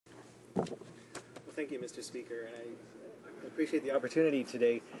Well, thank you, Mr. Speaker, and I appreciate the opportunity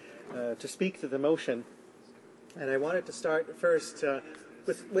today to speak to the motion. And I wanted to start first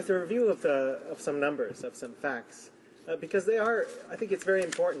with a review of some numbers, of some facts, because they are. I think it's very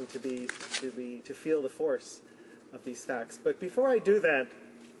important to feel the force of these facts. But before I do that,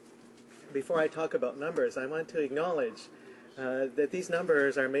 before I talk about numbers, I want to acknowledge that these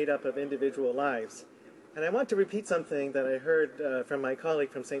numbers are made up of individual lives. And I want to repeat something that I heard from my colleague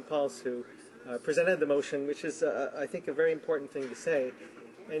from St. Paul's who presented the motion, which is, I think, a very important thing to say.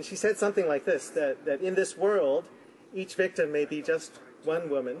 And she said something like this, that in this world, each victim may be just one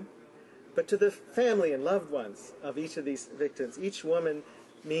woman, but to the family and loved ones of each of these victims, each woman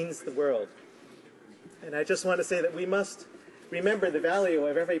means the world. And I just want to say that we must remember the value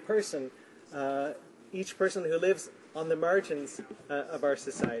of every person, each person who lives on the margins of our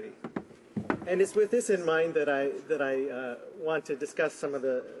society. And it's with this in mind that I want to discuss some of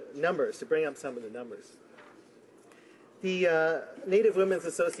the numbers, to bring up some of the numbers. The Native Women's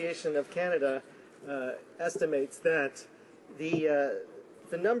Association of Canada estimates that the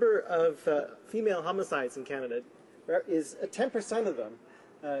number of female homicides in Canada is 10% of them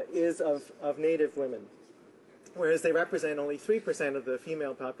is of Native women, whereas they represent only 3% of the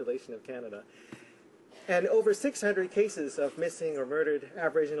female population of Canada. And over 600 cases of missing or murdered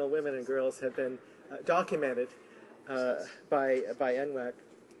Aboriginal women and girls have been documented by NWAC.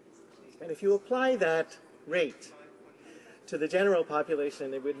 And if you apply that rate to the general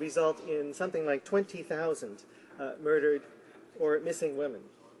population, it would result in something like 20,000 murdered or missing women.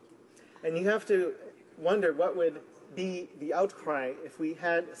 And you have to wonder what would be the outcry if we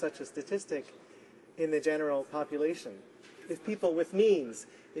had such a statistic in the general population. If people with means,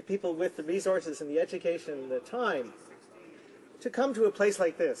 if people with the resources and the education and the time to come to a place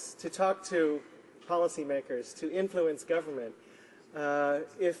like this, to talk to policymakers, to influence government,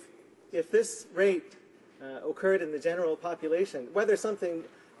 if this rate occurred in the general population, whether something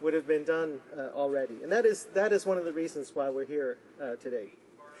would have been done already. And that is one of the reasons why we're here today.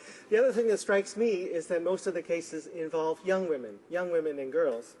 The other thing that strikes me is that most of the cases involve young women and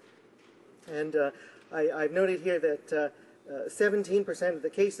girls. And I've noted here that 17% of the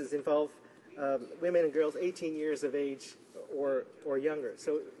cases involve women and girls 18 years of age or younger.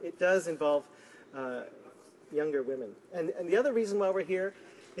 So it does involve younger women. And the other reason why we're here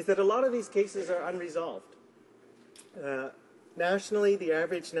is that a lot of these cases are unresolved. Nationally, the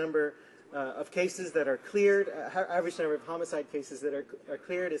average number of cases that are cleared, average number of homicide cases that are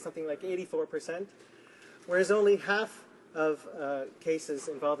cleared is something like 84%, whereas only half of cases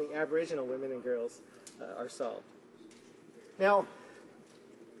involving Aboriginal women and girls are solved. Now,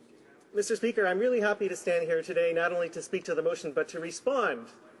 Mr. Speaker, I'm really happy to stand here today not only to speak to the motion, but to respond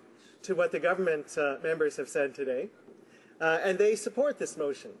to what the government members have said today. And they support this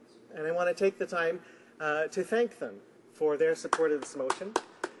motion. And I want to take the time to thank them for their support of this motion.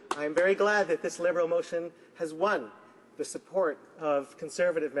 I'm very glad that this Liberal motion has won the support of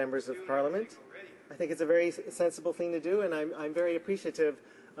Conservative members of Parliament. I think it's a very sensible thing to do, and I'm very appreciative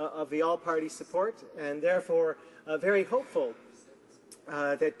of the all-party support, and therefore very hopeful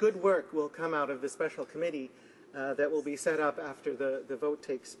that good work will come out of the special committee that will be set up after the vote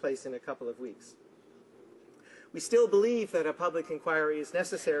takes place in a couple of weeks. We still believe that a public inquiry is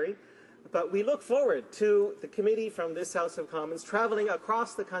necessary, but we look forward to the committee from this House of Commons traveling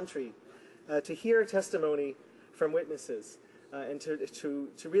across the country to hear testimony from witnesses and to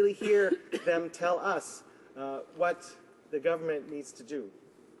really hear them tell us what the government needs to do.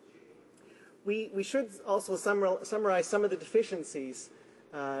 We should also summarize some of the deficiencies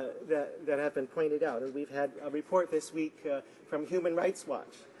that have been pointed out. And we've had a report this week from Human Rights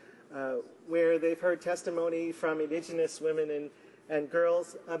Watch where they've heard testimony from Indigenous women and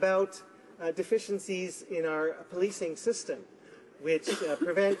girls about deficiencies in our policing system, which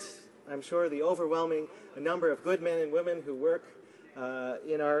prevent, I'm sure, the overwhelming number of good men and women who work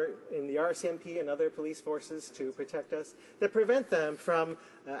in the RCMP and other police forces to protect us, that prevent them from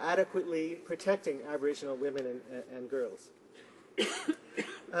adequately protecting Aboriginal women and girls.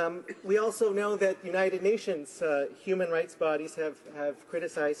 We also know that United Nations human rights bodies have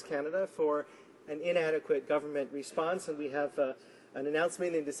criticized Canada for an inadequate government response, and we have an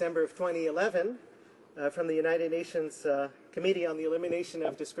announcement in December of 2011 from the United Nations Committee on the Elimination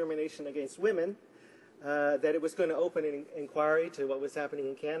of Discrimination Against Women that it was going to open an inquiry to what was happening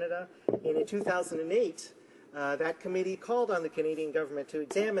in Canada. And in 2008, that committee called on the Canadian government to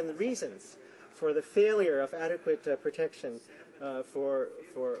examine the reasons for the failure of adequate protection for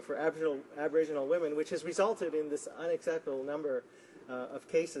Aboriginal women, which has resulted in this unacceptable number of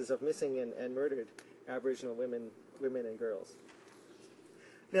cases of missing and murdered Aboriginal women and girls.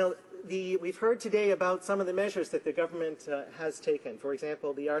 Now, we've heard today about some of the measures that the government has taken. For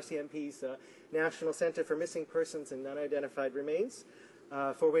example, the RCMP's National Centre for Missing Persons and Unidentified Remains,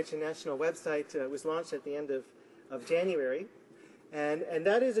 for which a national website was launched at the end of January. And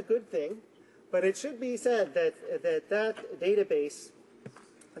that is a good thing, but it should be said that database,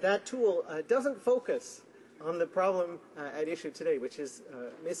 that tool, doesn't focus on the problem at issue today, which is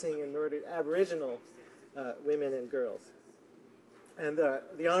missing and murdered Aboriginal women and girls. And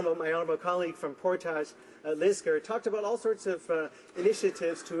my honourable colleague from Portage, Lisgar, talked about all sorts of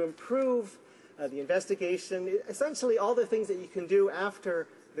initiatives to improve the investigation, essentially all the things that you can do after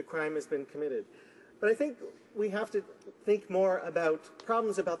the crime has been committed. But I think we have to think more about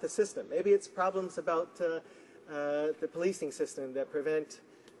problems about the system. Maybe it's problems about the policing system that prevent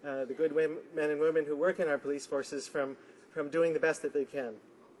the good men and women who work in our police forces from doing the best that they can.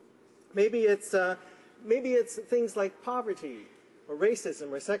 Maybe it's things like poverty or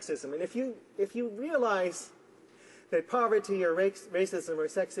racism or sexism. And if you realize that poverty or racism or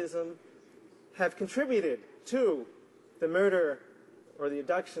sexism have contributed to the murder or the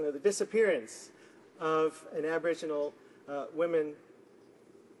abduction or the disappearance of an Aboriginal woman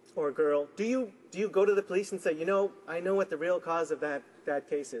or girl, do you go to the police and say, you know, I know what the real cause of that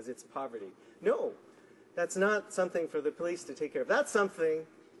case is, it's poverty? No, that's not something for the police to take care of. That's something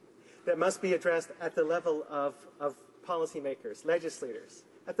that must be addressed at the level of policymakers, legislators,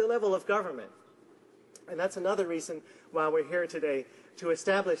 at the level of government. And that's another reason why we're here today, to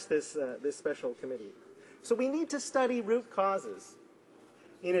establish this special committee. So we need to study root causes,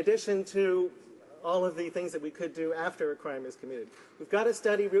 in addition to all of the things that we could do after a crime is committed. We've got to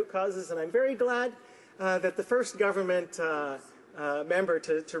study root causes, and I'm very glad that the first government member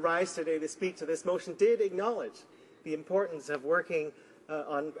to rise today to speak to this motion did acknowledge the importance of working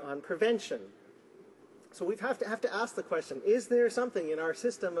on prevention. So we have to ask the question, is there something in our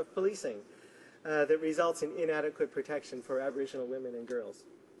system of policing that results in inadequate protection for Aboriginal women and girls?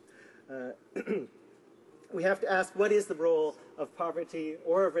 We have to ask, what is the role of poverty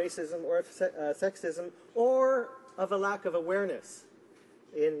or of racism or of sexism or of a lack of awareness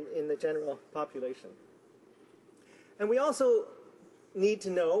in the general population? And we also need to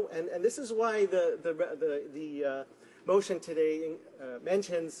know, and this is why the motion today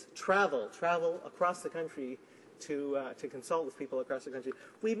mentions travel across the country to consult with people across the country.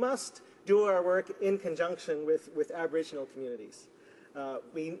 We must do our work in conjunction with Aboriginal communities.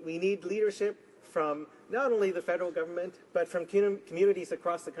 We need leadership from not only the federal government, but from communities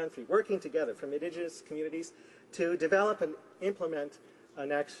across the country, working together, from Indigenous communities, to develop and implement a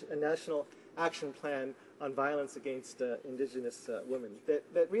national action plan on violence against Indigenous women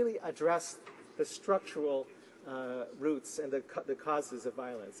that really address the structural roots and the causes of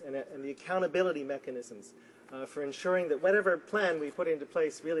violence, and the accountability mechanisms for ensuring that whatever plan we put into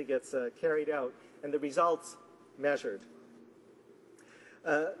place really gets carried out and the results measured.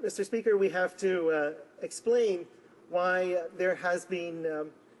 Mr. Speaker, we have to explain why there has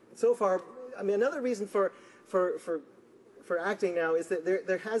been so far. I mean, another reason for acting now is that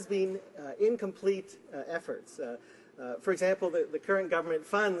there has been incomplete efforts. For example, the current government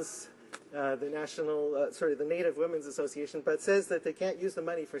funds the Native Women's Association, but says that they can't use the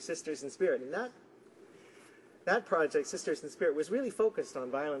money for Sisters in Spirit. And that project, Sisters in Spirit, was really focused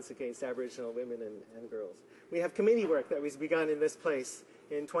on violence against Aboriginal women and girls. We have committee work that was begun in this place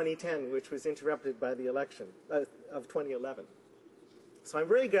in 2010, which was interrupted by the election of 2011. So I'm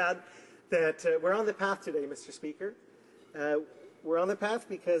very glad that we're on the path today, Mr. Speaker. We're on the path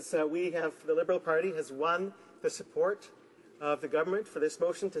because the Liberal Party has won the support of the government for this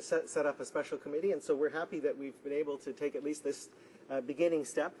motion to set up a special committee, and so we're happy that we've been able to take at least this beginning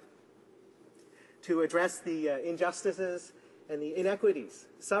step to address the injustices and the inequities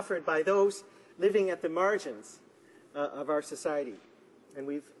suffered by those living at the margins of our society. And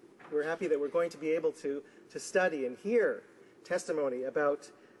we're happy that we're going to be able to study and hear testimony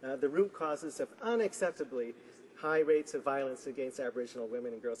about the root causes of unacceptably high rates of violence against Aboriginal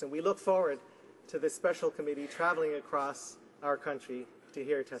women and girls. And we look forward to this special committee traveling across our country to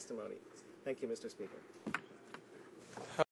hear testimony. Thank you, Mr. Speaker.